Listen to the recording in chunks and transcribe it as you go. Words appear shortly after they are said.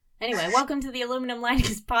Anyway, welcome to the Aluminum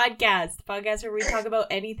Linings podcast where we talk about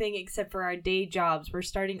anything except for our day jobs. We're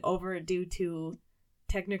starting over due to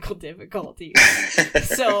technical difficulties.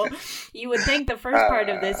 So you would think the first part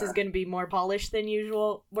of this is going to be more polished than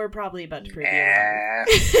usual. We're probably about to prove you wrong.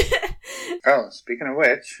 Oh, speaking of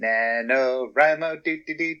which, NaNoWriMo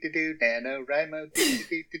do-do-do-do-do, NaNoWriMo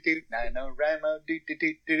do-do-do-do-do, NaNoWriMo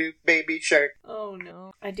do-do-do-do-do, baby shark. Oh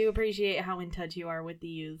no. I do appreciate how in touch you are with the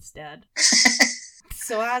youths, Dad.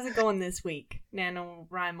 So how's it going this week,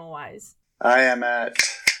 NaNoWriMo-wise? I am at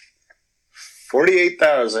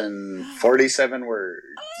 48,047 words.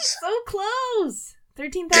 So close!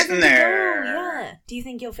 13,000 to go, yeah. Do you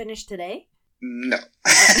think you'll finish today? No.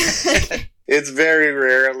 It's very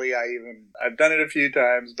rarely I've done it a few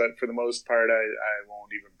times, but for the most part, I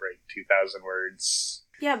won't even break 2,000 words.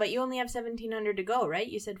 Yeah, but you only have 1,700 to go, right?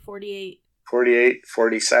 You said 48.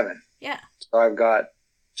 47. Yeah. So I've got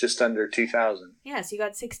just under 2,000. Yeah, so you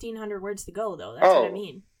got 1,600 words to go, though. That's what I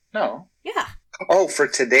mean. No. Yeah. Oh, for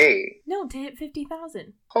today. No, to hit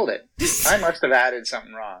 50,000. Hold it. I must have added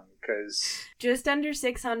something wrong, because... Just under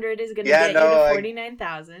 600 is going to get you to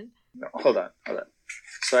 49,000. No, hold on.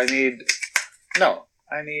 So I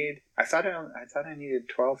thought I needed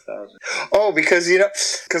 12,000. Oh, because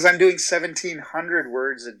I'm doing 1,700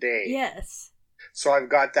 words a day. Yes. So I've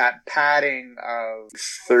got that padding of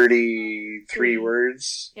 33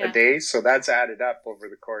 words a day. So that's added up over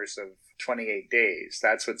the course of 28 days.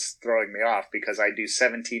 That's what's throwing me off, because I do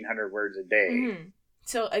 1,700 words a day. Mm-hmm.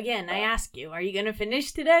 So again, I ask you, are you going to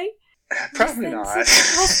finish today? Probably not.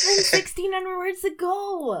 Less than 1,600 words to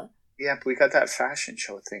go. Yeah, but we got that fashion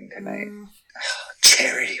show thing tonight.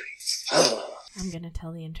 Charity. Oh. I'm going to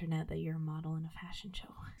tell the internet that you're a model in a fashion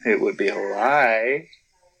show. It would be a lie.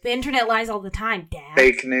 The internet lies all the time, Dad.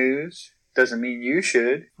 Fake news. Doesn't mean you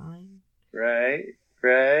should. Fine. Right?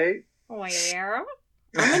 Well,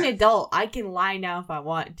 I'm an adult. I can lie now if I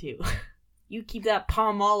want to. You keep that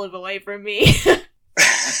palm olive away from me.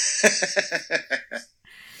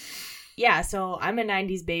 Yeah, so I'm a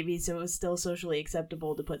 90s baby, so it was still socially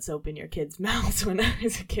acceptable to put soap in your kids' mouths when I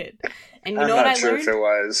was a kid. And you know what I learned? I'm not sure if it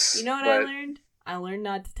was. You know what I learned? I learned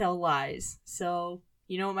not to tell lies. So,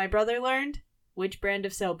 you know what my brother learned? Which brand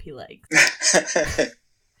of soap he likes.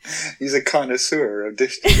 He's a connoisseur of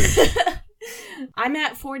dish detergent. I'm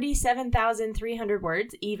at 47,300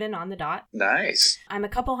 words, even on the dot. Nice. I'm a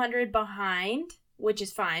couple hundred behind, which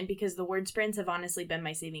is fine, because the word sprints have honestly been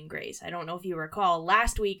my saving grace. I don't know if you recall,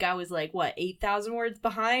 last week I was like, 8,000 words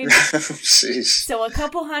behind? Jeez. So a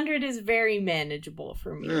couple hundred is very manageable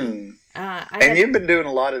for me. And you've been doing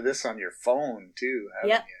a lot of this on your phone, too,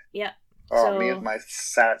 haven't you? Yep. Oh, me with my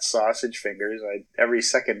fat sausage fingers. Every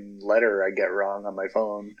second letter I get wrong on my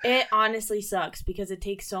phone. It honestly sucks, because it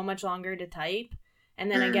takes so much longer to type. And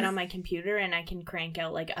then I get on my computer and I can crank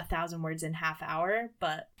out 1,000 words in half hour,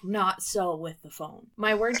 but not so with the phone.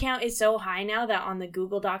 My word count is so high now that on the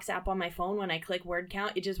Google Docs app on my phone, when I click word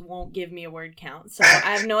count, it just won't give me a word count. So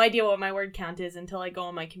I have no idea what my word count is until I go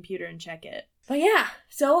on my computer and check it. But yeah,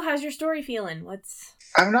 so how's your story feeling?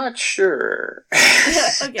 I'm not sure.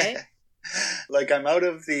 Okay. I'm out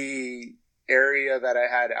of the area that I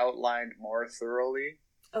had outlined more thoroughly.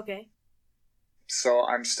 Okay. So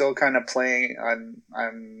I'm still kind of playing.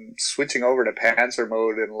 I'm switching over to Panzer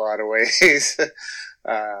mode in a lot of ways,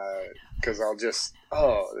 because I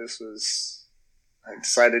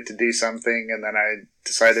decided to do something, and then I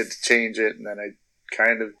decided to change it, and then I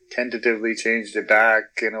kind of tentatively changed it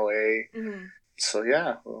back in a way. Mm-hmm. So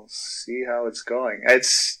yeah, we'll see how it's going.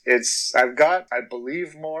 I've got, I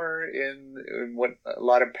believe, more in what a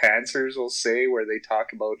lot of Panzers will say, where they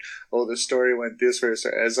talk about, the story went this way,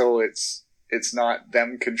 as though it's not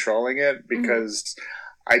them controlling it, because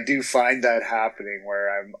I do find that happening, where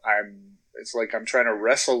it's like I'm trying to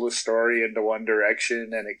wrestle the story into one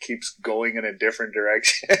direction and it keeps going in a different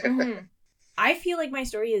direction. Mm-hmm. I feel like my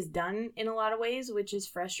story is done in a lot of ways, which is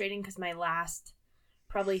frustrating, because my last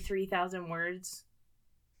probably 3,000 words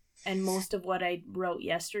and most of what I wrote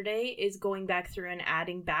yesterday is going back through and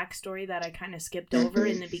adding backstory that I kind of skipped over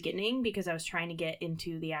in the beginning, because I was trying to get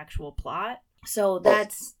into the actual plot. So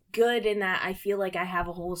that's good in that I feel like I have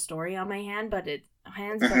a whole story on my hands, but it's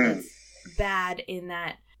bad in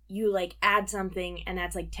that you add something and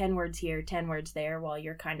that's 10 words here, 10 words there, while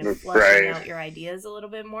you're kind of fleshing out your ideas a little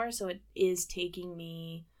bit more. So it is taking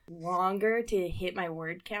me longer to hit my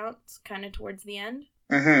word counts kind of towards the end.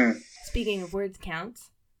 Mm-hmm. Speaking of word counts,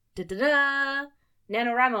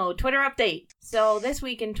 NaNoWriMo Twitter update. So this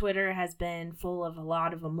week in Twitter has been full of a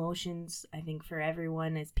lot of emotions, I think, for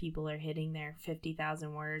everyone, as people are hitting their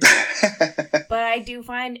 50,000 words. But I do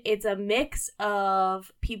find it's a mix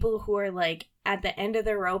of people who are at the end of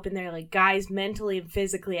their rope and they're like, guys, mentally and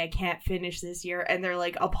physically, I can't finish this year. And they're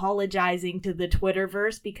like apologizing to the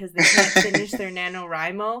Twitterverse because they can't finish their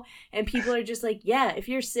NaNoWriMo. And people are just like, yeah, if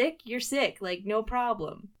you're sick, you're sick. Like, no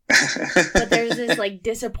problem. But there's this like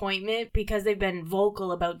disappointment because they've been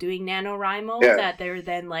vocal about doing NaNoWriMo that they're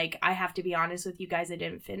then like, I have to be honest with you guys, I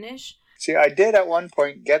didn't finish. See, I did at one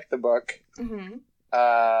point get the book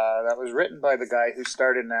that was written by the guy who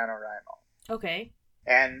started NaNoWriMo. Okay.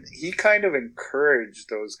 And he kind of encouraged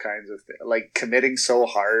those kinds of things, like committing so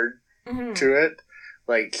hard to it.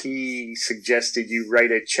 Like, he suggested you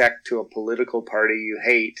write a check to a political party you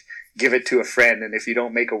hate, give it to a friend, and if you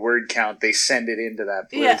don't make a word count, they send it into that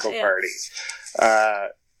political party.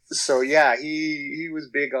 So yeah, he was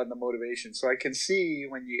big on the motivation. So I can see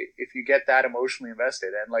if you get that emotionally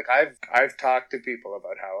invested, and like I've talked to people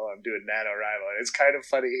about how I'm doing NaNoWriMo, and it's kind of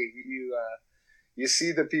funny. You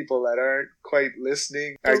see the people that aren't quite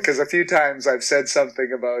listening, because a few times I've said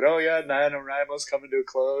something about, oh yeah, NaNoWriMo's coming to a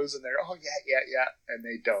close, and they're, oh yeah, and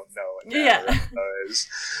they don't know what NaNoWriMo is.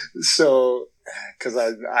 So, because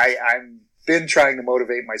I'm been trying to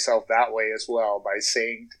motivate myself that way as well by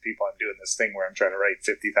saying to people I'm doing this thing where I'm trying to write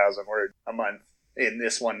 50,000 words a month in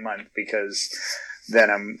this 1 month, because then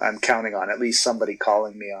I'm counting on at least somebody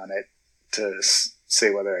calling me on it to say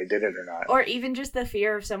whether I did it or not. Or even just the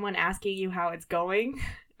fear of someone asking you how it's going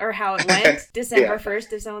or how it went. December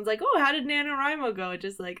 1st, if someone's like, oh, how did NaNoWriMo go?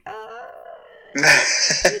 Just like,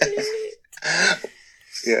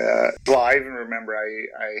 Yeah. Well, I even remember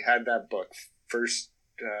I had that book first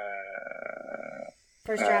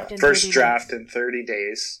draft in 30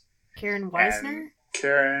 days. Karen Weisner?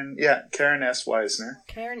 Karen S. Weisner.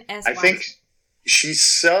 Karen S. I think she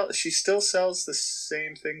still sells the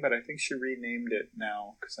same thing, but I think she renamed it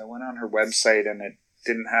now, because I went on her website and it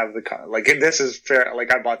didn't have this is fair.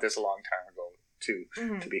 Like, I bought this a long time ago too,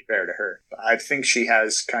 to be fair to her. But I think she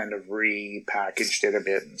has kind of repackaged it a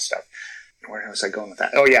bit and stuff. Where was I going with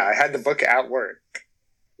that? Oh yeah, I had the book at work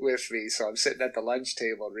with me, so I'm sitting at the lunch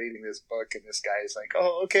table reading this book, and this guy is like,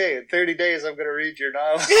 oh, okay, in 30 days I'm going to read your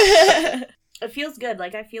novel. It feels good.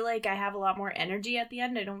 Like, I feel like I have a lot more energy at the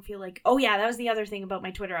end. I don't feel like, oh yeah, that was the other thing about my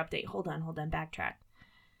Twitter update. Hold on, backtrack.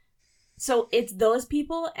 So it's those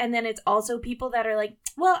people, and then it's also people that are like,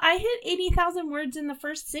 well, I hit 80,000 words in the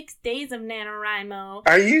first 6 days of NaNoWriMo.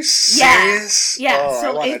 Are you serious? Yeah. Oh,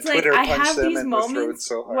 so it's like, I have these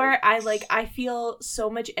moments where I feel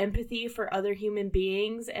so much empathy for other human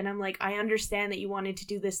beings, and I'm like, I understand that you wanted to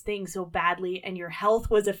do this thing so badly, and your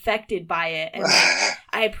health was affected by it, and like,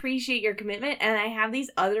 I appreciate your commitment. And I have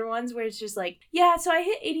these other ones where it's just like, yeah, so I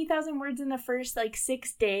hit 80,000 words in the first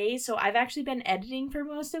 6 days, so I've actually been editing for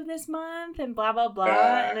most of this month, and blah blah blah,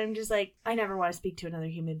 and I'm just like, I never want to speak to another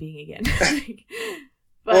human being again.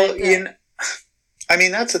 But, I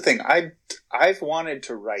mean, that's the thing. I've wanted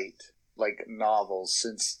to write novels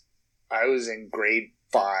since I was in grade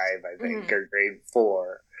 5, I think, or grade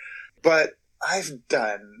 4. But I've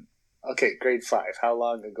done grade 5. How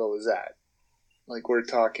long ago was that? We're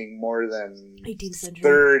talking more than 18th century.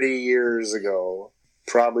 30 years ago,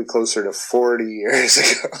 probably closer to 40 years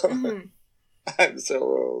ago. I'm so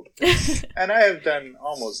old. And I have done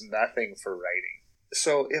almost nothing for writing.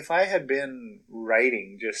 So if I had been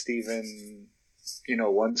writing just even,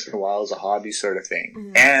 once in a while as a hobby sort of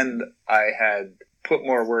thing, and I had put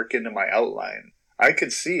more work into my outline, I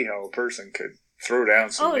could see how a person could throw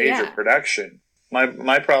down some major production.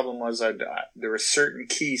 My problem was there were certain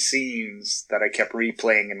key scenes that I kept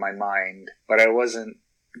replaying in my mind, but I wasn't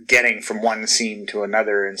getting from one scene to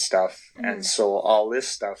another and stuff. And so all this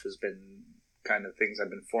stuff has been kind of things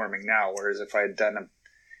I've been forming now, whereas if I'd done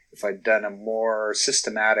a more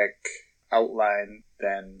systematic outline,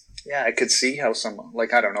 then I could see how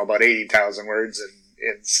I don't know about 80,000 words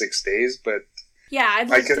in 6 days, but I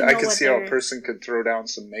could see how a person could throw down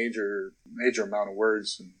some major amount of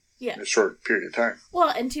words in a short period of time. Well,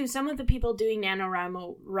 and too, some of the people doing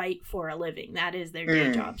NaNoWriMo write for a living. That is their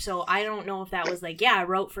day job. So I don't know if that was I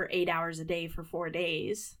wrote for 8 hours a day for 4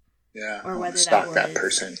 days. Yeah, or whether that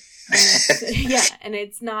person. And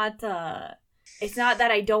it's not that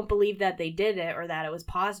I don't believe that they did it or that it was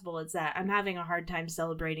possible. It's that I'm having a hard time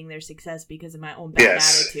celebrating their success because of my own bad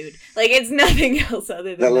attitude. It's nothing else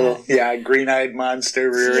other than that little green-eyed monster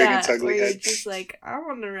rearing its ugly head. It's just I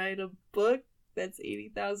want to write a book that's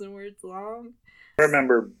 80,000 words long. I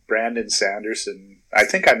remember Brandon Sanderson. I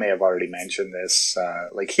think I may have already mentioned this.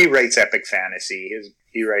 He writes epic fantasy.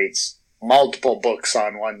 He writes multiple books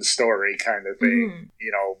on one story kind of thing,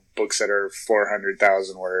 books that are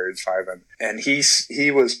 400,000 words, 500. And he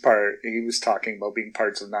was talking about being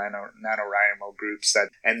parts of NaNoWriMo groups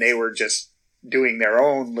and they were just doing their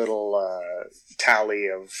own little tally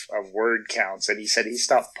of word counts, and he said he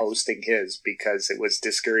stopped posting his because it was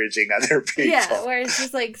discouraging other people. Yeah, where it's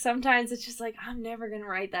just like, sometimes it's just like, I'm never going to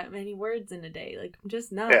write that many words in a day. Like, I'm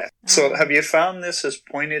just not. Yeah. So have you found this has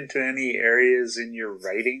pointed to any areas in your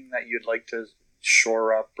writing that you'd like to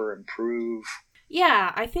shore up or improve?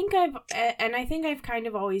 Yeah, I think I've kind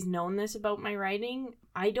of always known this about my writing.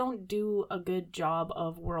 I don't do a good job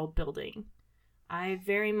of world building. I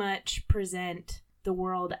very much present the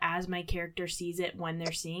world as my character sees it when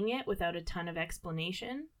they're seeing it without a ton of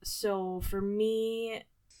explanation. So for me,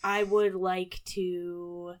 I would like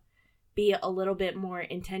to be a little bit more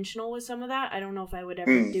intentional with some of that. I don't know if I would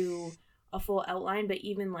ever do a full outline, but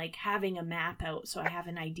even like having a map out so I have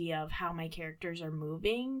an idea of how my characters are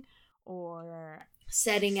moving, or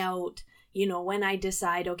setting out, when I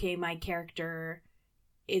decide, okay, my character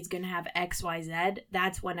is going to have XYZ,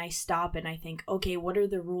 that's when I stop and I think, okay, what are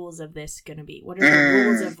the rules of this going to be? What are the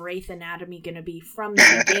rules of Wraith Anatomy going to be from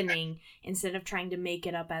the beginning, instead of trying to make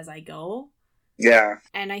it up as I go? Yeah.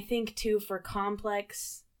 And I think, too, for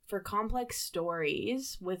complex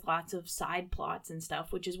stories with lots of side plots and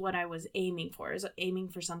stuff, which is what I was aiming for, is aiming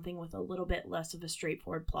for something with a little bit less of a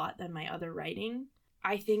straightforward plot than my other writing.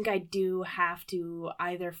 I think I do have to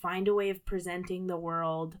either find a way of presenting the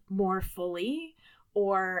world more fully,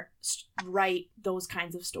 or write those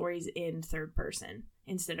kinds of stories in third person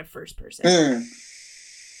instead of first person.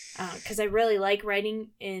 Because I really like writing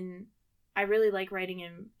in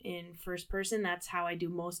first person. That's how I do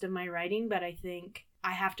most of my writing, but I think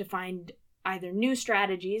I have to find either new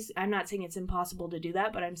strategies. I'm not saying it's impossible to do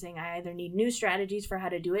that, but I'm saying I either need new strategies for how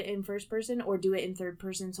to do it in first person or do it in third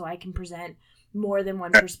person, so I can present more than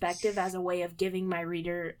one perspective as a way of giving my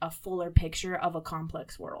reader a fuller picture of a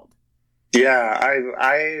complex world. Yeah,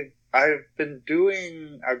 I've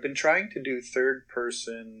been trying to do third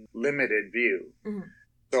person limited view. Mm-hmm.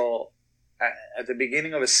 So at the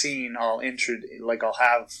beginning of a scene, I'll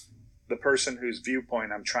have the person whose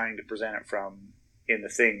viewpoint I'm trying to present it from in the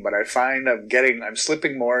thing, but I find I'm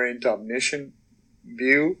slipping more into omniscient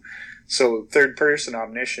view. So third person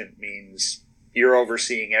omniscient means you're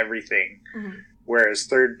overseeing everything. Mm-hmm. Whereas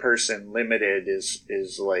third person limited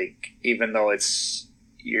is like, even though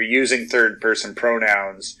you're using third person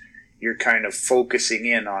pronouns, you're kind of focusing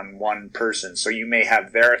in on one person. So you may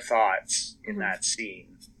have their thoughts in that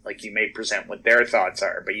scene. Like, you may present what their thoughts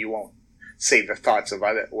are, but you won't say the thoughts of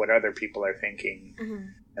what other people are thinking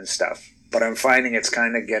and stuff. But I'm finding it's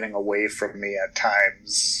kind of getting away from me at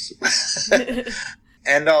times.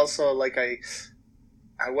 And also, like,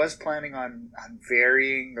 I was planning on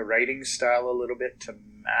varying the writing style a little bit to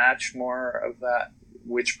match more of that,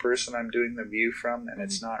 which person I'm doing the view from, and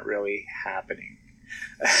it's not really happening.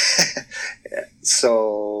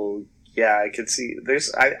 So, yeah, I can see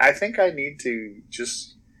I think I need to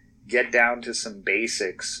just get down to some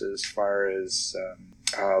basics as far as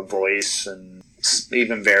voice and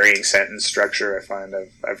even varying sentence structure. I find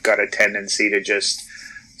I've got a tendency to just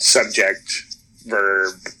subject,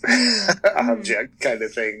 verb, object kind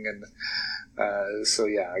of thing, and so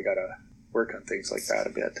yeah, I gotta work on things like that a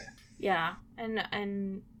bit. Yeah,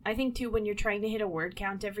 and I think too, when you're trying to hit a word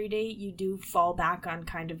count every day, you do fall back on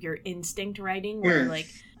kind of your instinct writing, where like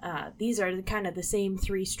these are the same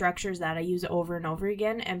three structures that I use over and over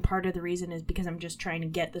again, and part of the reason is because I'm just trying to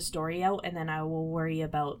get the story out, and then I will worry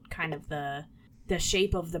about kind of the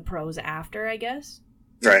shape of the prose after, I guess.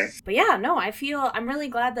 Right. But yeah, no, I'm really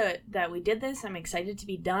glad that we did this. I'm excited to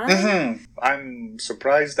be done. Mm-hmm. I'm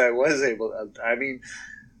surprised I was able to, I mean,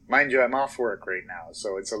 mind you, I'm off work right now,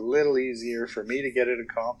 so it's a little easier for me to get it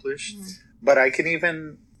accomplished. But I think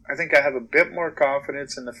I have a bit more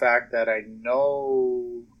confidence in the fact that I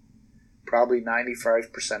know probably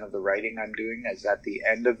 95% of the writing I'm doing is at the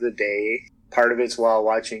end of the day. Part of it's while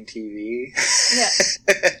watching TV. Yeah.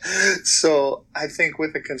 So I think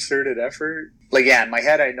with a concerted effort, like, yeah, in my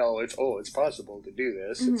head I know it's possible to do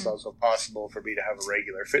this. It's also possible for me to have a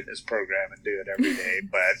regular fitness program and do it every day,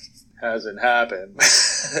 but hasn't happened.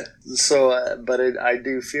 So, but I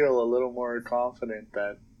do feel a little more confident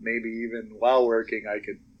that maybe even while working I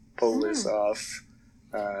could pull this off.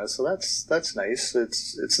 So that's nice.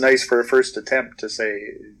 It's nice for a first attempt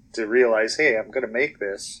to realize, hey, I'm going to make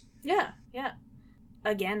this. Yeah.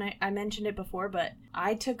 Again, I mentioned it before, but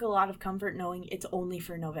I took a lot of comfort knowing it's only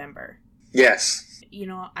for November. Yes.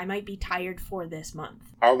 I might be tired for this month.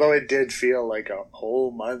 Although it did feel like a whole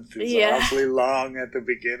month is awfully long at the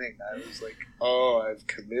beginning. I was like, oh, I've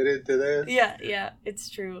committed to this? Yeah, it's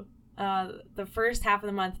true. The first half of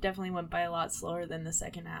the month definitely went by a lot slower than the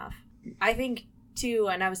second half. I think, too,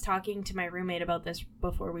 and I was talking to my roommate about this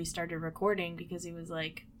before we started recording, because he was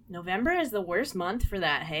like, November is the worst month for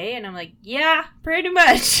that, hey? And I'm like, yeah, pretty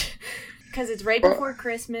much. Because it's right before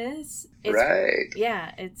Christmas. Right.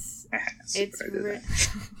 Yeah, it's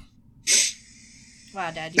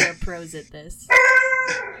wow, Dad, you are pros at this.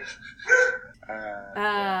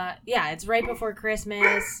 Yeah, it's right before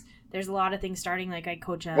Christmas. There's a lot of things starting. Like I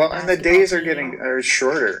coach a and the days are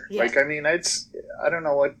shorter. Yeah. Like, I mean, I don't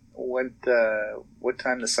know what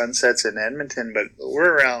time the sun sets in Edmonton, but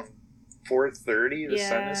we're around 4:30. The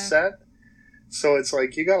sun is set. So it's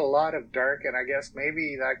like you got a lot of dark, and I guess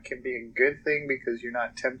maybe that can be a good thing because you're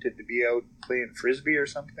not tempted to be out playing Frisbee or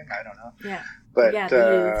something. I don't know. Yeah. But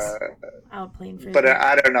the youths out playing Frisbee. But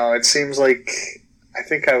I don't know. It seems like I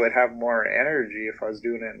think I would have more energy if I was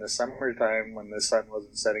doing it in the summertime when the sun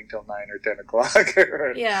wasn't setting till 9 or 10 o'clock.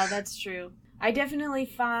 Yeah, that's true. I definitely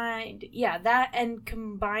find, that, and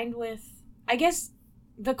combined with, I guess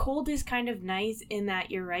the cold is kind of nice in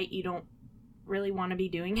that you're right, you don't really want to be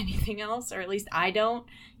doing anything else, or at least I don't.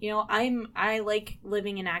 You know, I like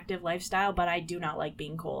living an active lifestyle, but I do not like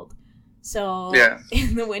being cold. So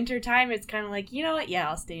in the wintertime, it's kind of like, you know what,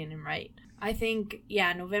 I'll stay in and write. I think,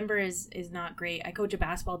 November is not great. I coach a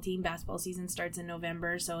basketball team. Basketball season starts in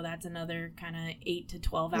November, so that's another kind of 8 to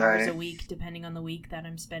 12 hours a week, depending on the week that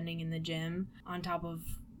I'm spending in the gym, on top of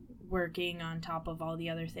working, on top of all the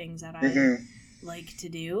other things that I like to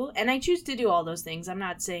do. And I choose to do all those things. I'm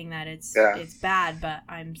not saying that it's bad, but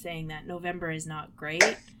I'm saying that November is not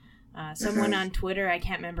great. Someone on Twitter, I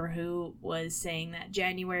can't remember who, was saying that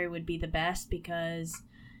January would be the best because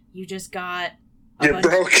you just got... You're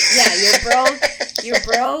broke. Yeah, you're broke. You're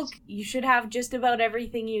broke. You should have just about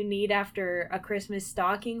everything you need after a Christmas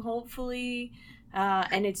stocking, hopefully.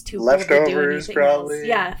 And it's too cold to do anything probably. Else.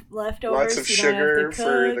 Yeah, leftovers. Lots of sugar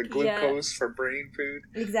for the glucose for brain food.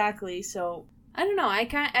 Exactly. So I don't know.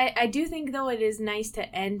 I do think though it is nice to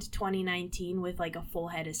end 2019 with like a full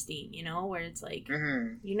head of steam. You know, where it's like,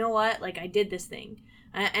 you know what, like I did this thing.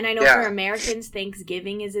 And I know for Americans,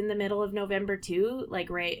 Thanksgiving is in the middle of November too, like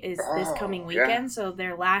this coming weekend. Yeah. So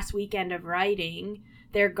their last weekend of writing,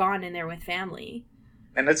 they're gone and they're with family.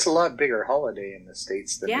 And it's a lot bigger holiday in the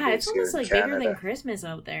States than it is it's almost here in like Canada. bigger than Christmas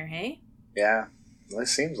out there, hey? Yeah, well, it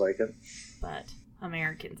seems like it. But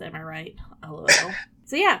Americans, am I right? LOL.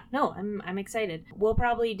 So I'm excited. We'll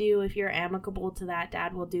probably do, if you're amicable to that,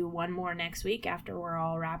 Dad, we'll do one more next week after we're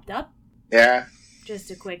all wrapped up. Yeah.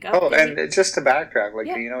 Just a quick update. Oh, and just to backtrack,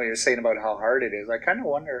 you know, you're saying about how hard it is. I kind of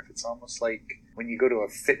wonder if it's almost like when you go to a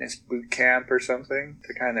fitness boot camp or something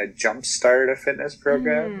to kind of jumpstart a fitness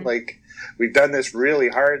program. Like, we've done this really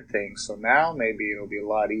hard thing, so now maybe it'll be a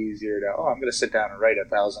lot easier to, I'm going to sit down and write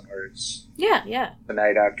 1,000 words. Yeah. The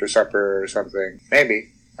night after supper or something. Maybe.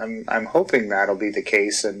 I'm hoping that'll be the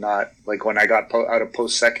case and not, like, when I got out of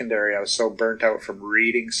post-secondary, I was so burnt out from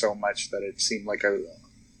reading so much that it seemed like I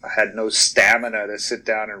had no stamina to sit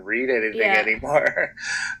down and read anything anymore.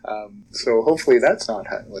 So hopefully that's not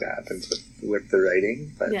what happens with the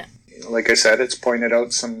writing. But like I said, it's pointed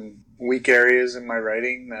out some weak areas in my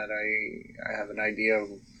writing that I have an idea of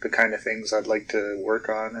the kind of things I'd like to work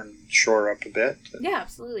on and shore up a bit. Yeah,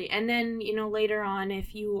 absolutely. And then, you know, later on,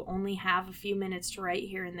 if you only have a few minutes to write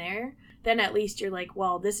here and there, then at least you're like,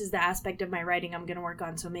 well, this is the aspect of my writing I'm going to work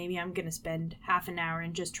on, so maybe I'm going to spend half an hour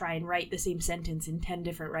and just try and write the same sentence in 10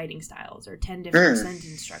 different writing styles or 10 different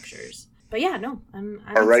sentence structures. But I'm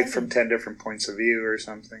or write from 10 different points of view or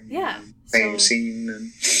something. Yeah. Same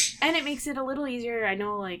scene. And it makes it a little easier. I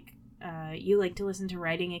know, like, you like to listen to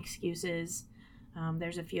writing excuses.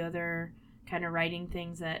 There's a few other kind of writing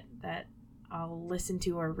things that I'll listen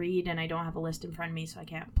to or read, and I don't have a list in front of me, so I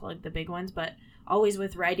can't plug the big ones, but always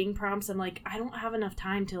with writing prompts, I'm like, I don't have enough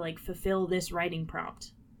time to, like, fulfill this writing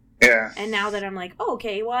prompt. Yeah. And now that I'm like,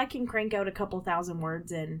 okay, well, I can crank out a couple thousand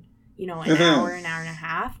words in, you know, an hour and a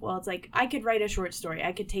half. Well, it's like, I could write a short story.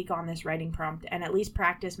 I could take on this writing prompt and at least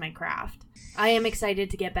practice my craft. I am excited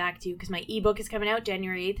to get back to, because my ebook is coming out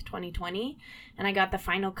January 8th, 2020. And I got the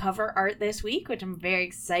final cover art this week, which I'm very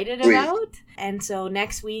excited about. And so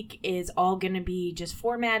next week is all going to be just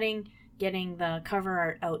formatting, getting the cover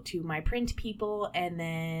art out to my print people, and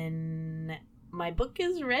then my book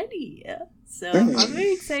is ready. So I'm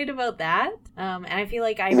very excited about that. And I feel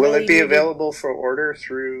like Will it be available for order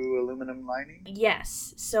through Aluminum Lining?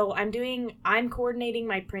 Yes. So I'm coordinating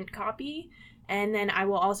my print copy, and then I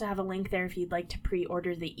will also have a link there if you'd like to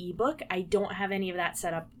pre-order the ebook. I don't have any of that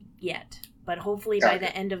set up yet, but hopefully by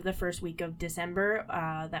the end of the first week of December,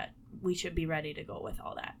 that we should be ready to go with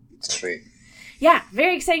all that. Sweet. Yeah,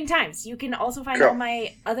 very exciting times. You can also find all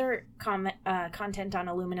my other content on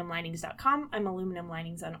aluminumlinings.com. I'm Aluminum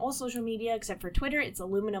Linings on all social media except for Twitter. It's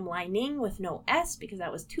Aluminum Lining with no S because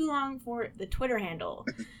that was too long for the Twitter handle.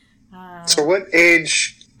 So what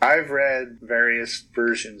age... I've read various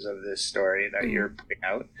versions of this story that you're putting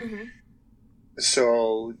out. Mm-hmm.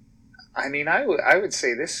 So, I mean, I would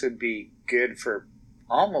say this would be good for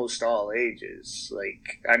almost all ages.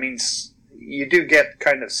 Like, I mean, you do get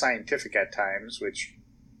kind of scientific at times, which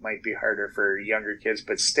might be harder for younger kids,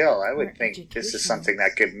 but still, I would think this is something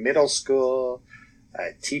that could middle school,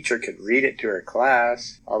 a teacher could read it to her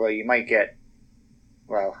class, although you might get,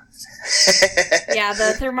 well... Yeah,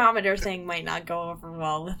 the thermometer thing might not go over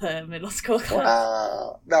well with a middle school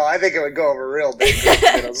class. No, I think it would go over real big with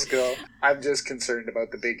middle school. I'm just concerned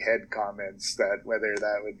about the big head comments, that whether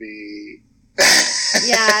that would be...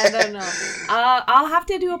 Yeah, I don't know. I'll have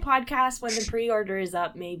to do a podcast when the pre-order is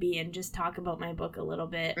up, maybe, and just talk about my book a little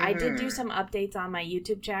bit. Mm-hmm. I did do some updates on my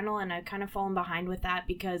YouTube channel, and I've kind of fallen behind with that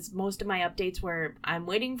because most of my updates were, I'm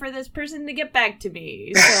waiting for this person to get back to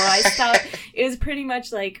me. So I thought it was pretty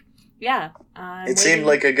much like, yeah. It seemed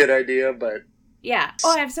like a good idea, but... Yeah.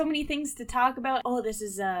 Oh, I have so many things to talk about. Oh, this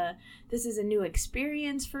is a new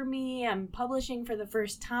experience for me. I'm publishing for the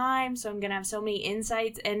first time, so I'm going to have so many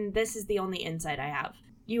insights, and this is the only insight I have.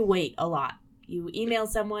 You wait a lot. You email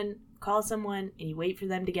someone, call someone, and you wait for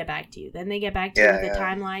them to get back to you. Then they get back to you with a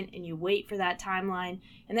timeline, and you wait for that timeline,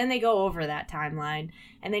 and then they go over that timeline,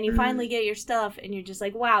 and then you finally get your stuff, and you're just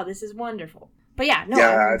like, wow, this is wonderful. But yeah, no.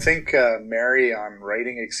 Yeah, I think Mary on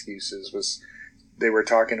Writing Excuses was... They were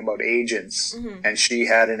talking about agents, and she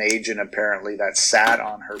had an agent apparently that sat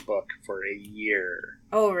on her book for a year.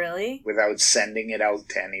 Oh, really? Without sending it out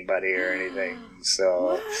to anybody or anything.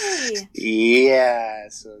 So, why? Yeah.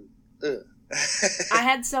 So, I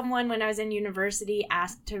had someone when I was in university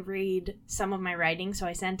ask to read some of my writing, so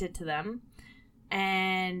I sent it to them,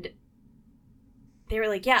 and they were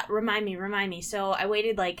like, "Yeah, remind me." So I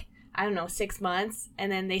waited like, I don't know, 6 months, and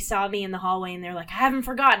then they saw me in the hallway, and they're like, I haven't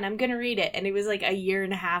forgotten, I'm gonna read it. And it was like a year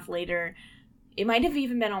and a half later, it might have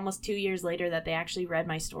even been almost 2 years later, that they actually read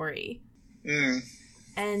my story.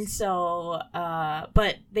 And so,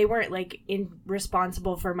 but they weren't like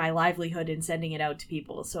responsible for my livelihood in sending it out to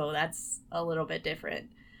people, so that's a little bit different.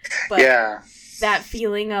 But yeah, that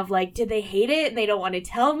feeling of like, did they hate it and they don't want to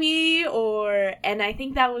tell me, and I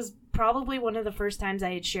think that was probably one of the first times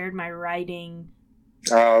I had shared my writing.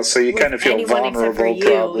 Oh, so you kind of feel vulnerable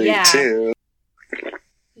probably, too.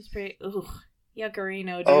 It's pretty,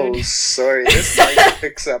 yuckerino, dude. Oh, sorry. This mic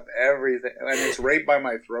picks up everything, and it's right by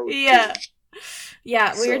my throat. Yeah. Too.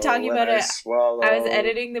 Yeah, we were talking about it. Swallow... I was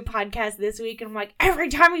editing the podcast this week, and I'm like, every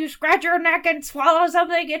time you scratch your neck and swallow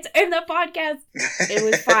something, it's in the podcast. It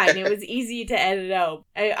was fine. It was easy to edit out.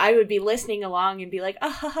 I would be listening along and be like,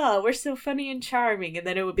 we're so funny and charming. And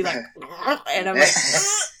then it would be like, and I'm like,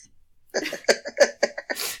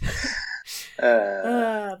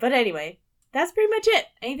 but anyway, that's pretty much it.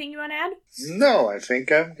 Anything you want to add? No, I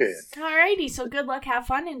think I'm good. Alrighty, so good luck, have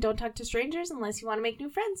fun, and don't talk to strangers unless you want to make new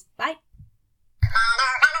friends. Bye.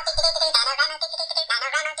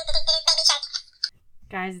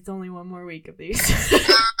 Guys, it's only one more week of these.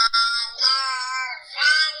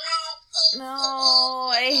 No,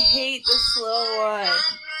 I hate the slow one.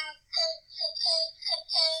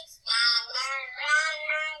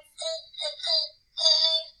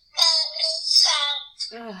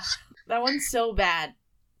 Ugh, that one's so bad.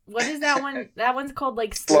 What is that one? That one's called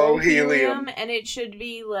like Slow Helium, and it should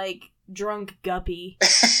be like Drunk Guppy.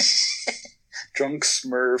 Drunk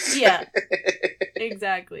Smurf. Yeah,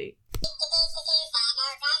 exactly.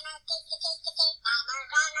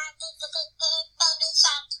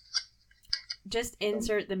 Just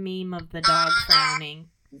insert the meme of the dog frowning.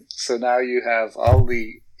 So now you have all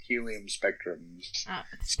the helium spectrums.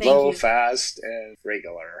 Slow, fast, and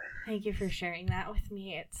regular. Thank you for sharing that with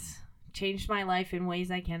me. It's changed my life in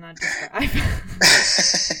ways I cannot describe.